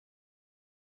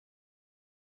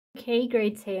Okay,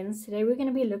 grade 10s. Today we're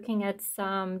going to be looking at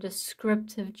some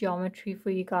descriptive geometry for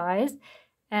you guys,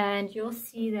 and you'll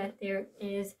see that there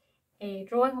is a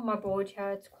drawing on my board here.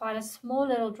 It's quite a small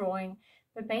little drawing,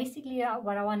 but basically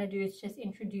what I want to do is just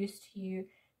introduce to you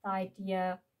the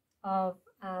idea of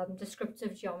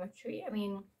descriptive geometry.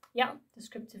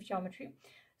 Descriptive geometry.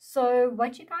 So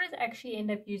what you guys actually end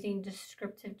up using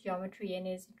descriptive geometry in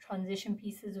is transition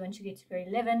pieces once you get to grade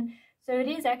 11. So it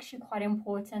is actually quite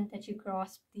important that you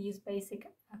grasp these basic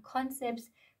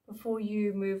concepts before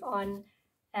you move on,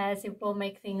 as it will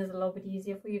make things a little bit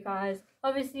easier for you guys.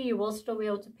 Obviously, you will still be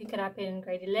able to pick it up in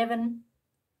grade 11,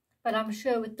 but I'm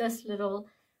sure with this little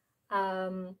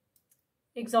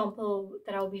example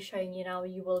that I'll be showing you now,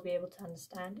 you will be able to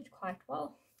understand it quite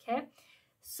well. Okay,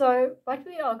 so what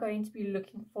we are going to be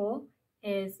looking for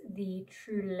is the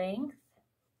true length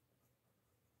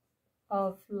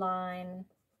of line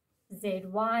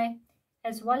ZY,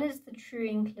 as well as the true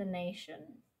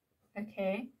inclination,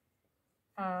 okay,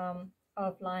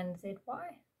 of line ZY.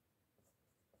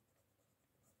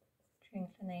 True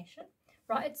inclination.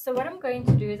 Right, so what I'm going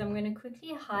to do is I'm going to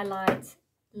quickly highlight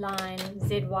line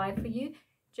ZY for you,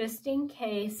 just in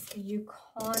case you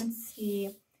can't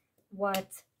see where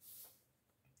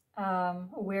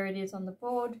it is on the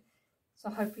board. So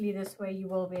hopefully this way you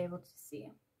will be able to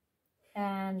see.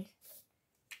 And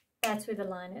that's where the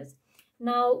line is.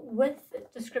 Now, with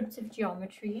descriptive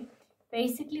geometry,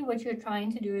 basically what you're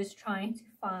trying to do is trying to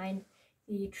find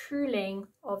the true length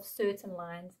of certain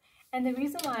lines. And the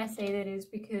reason why I say that is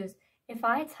because if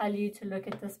I tell you to look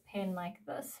at this pen like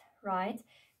this, right,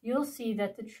 you'll see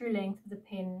that the true length of the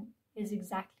pen is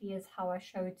exactly as how I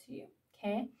show it to you,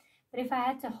 okay? But if I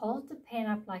had to hold the pen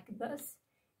up like this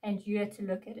and you had to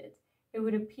look at it, it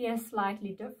would appear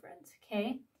slightly different,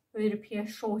 okay? It would appear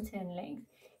shorter in length.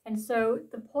 And so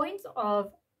the point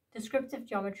of descriptive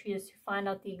geometry is to find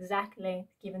out the exact length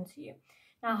given to you.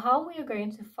 Now, how we are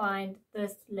going to find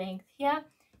this length here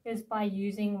is by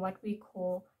using what we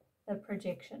call the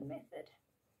projection method.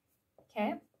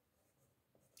 Okay?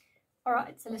 All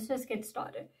right, so let's just get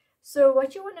started. So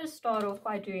what you want to start off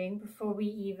by doing before we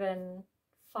even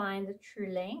find the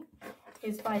true length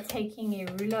is by taking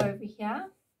a ruler over here,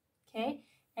 okay,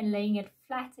 and laying it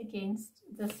flat against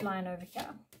this line over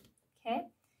here, okay?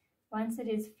 Once it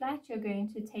is flat, you're going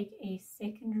to take a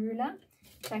second ruler.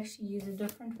 Let's actually use a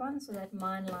different one so that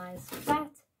mine lies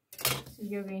flat. So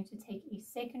you're going to take a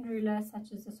second ruler,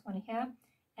 such as this one here,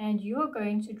 and you're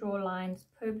going to draw lines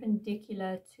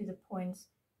perpendicular to the points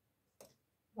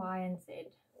Y and Z.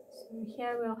 So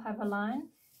here we'll have a line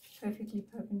perfectly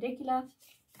perpendicular,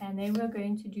 and then we're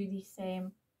going to do the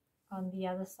same on the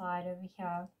other side over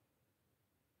here.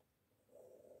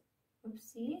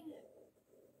 Oopsie.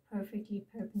 Perfectly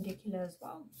perpendicular as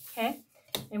well. Okay,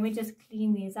 then we just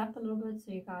clean these up a little bit so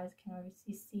you guys can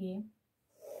obviously see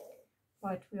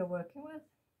what we are working with.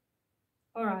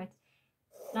 All right,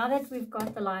 now that we've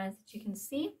got the lines that you can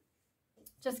see,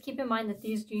 just keep in mind that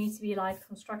these do need to be like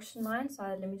construction lines, so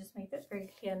let me just make that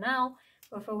very clear now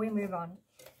before we move on.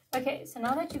 Okay, so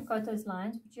now that you've got those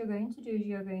lines, what you're going to do is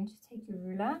you're going to take your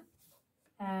ruler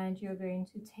and you're going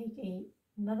to take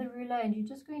another ruler, and you're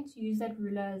just going to use that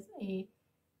ruler as a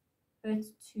bit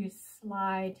to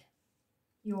slide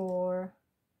your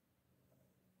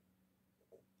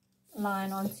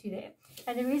line onto there.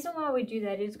 And the reason why we do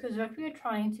that is because what we're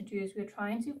trying to do is we're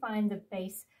trying to find the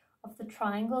base of the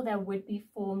triangle that would be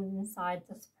formed inside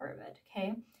this pyramid.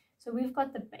 Okay, so we've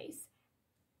got the base,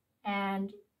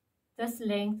 and this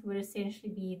length would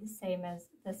essentially be the same as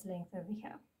this length over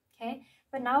here. Okay,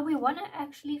 but now we want to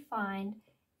actually find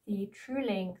the true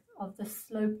length of the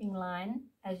sloping line,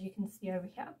 as you can see over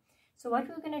here. So what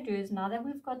we're going to do is, now that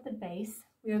we've got the base,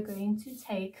 we are going to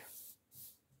take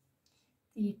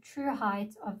the true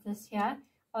height of this here.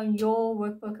 On your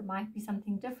workbook it might be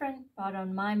something different, but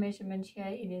on my measurement here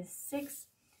it is 6,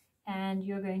 and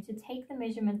you're going to take the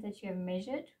measurement that you have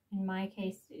measured. In my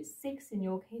case it is 6, in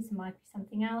your case it might be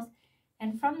something else,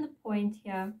 and from the point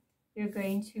here you're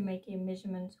going to make a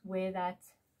measurement where that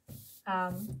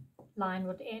line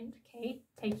would end, okay,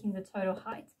 taking the total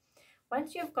height.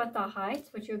 Once you've got the height,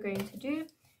 what you're going to do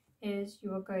is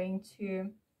you're going to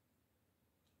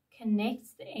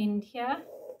connect the end here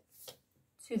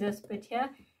to this bit here,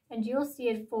 and you'll see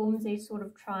it forms a sort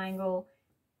of triangle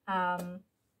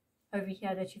over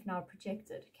here that you've now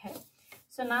projected. Okay,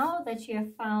 so now that you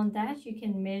have found that, you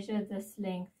can measure this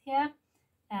length here,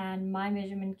 and my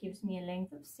measurement gives me a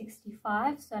length of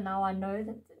 65. So now I know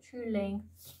that the true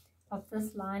length of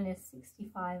this line is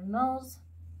 65 mils.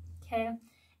 Okay,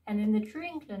 and then the true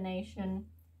inclination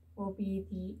will be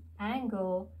the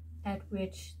angle at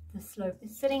which the slope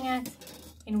is sitting at,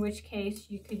 in which case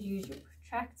you could use your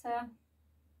protractor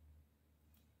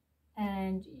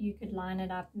and you could line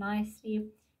it up nicely.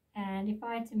 And if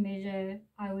I had to measure,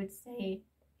 I would say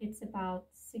it's about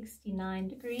 69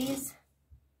 degrees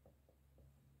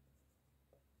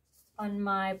on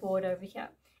my board over here.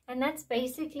 And that's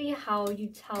basically how you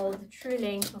tell the true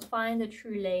length, or find the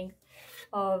true length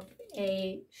of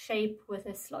a shape with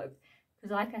a slope.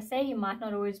 Because like I say, you might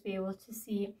not always be able to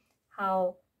see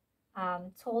how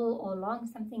tall or long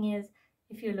something is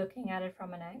if you're looking at it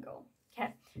from an angle.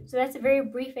 Okay, so that's a very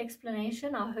brief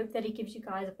explanation. I hope that it gives you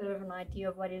guys a bit of an idea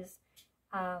of what is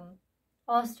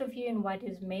asked of you and what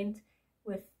is meant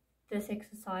with this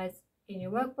exercise in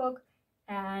your workbook.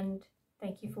 And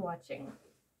thank you for watching.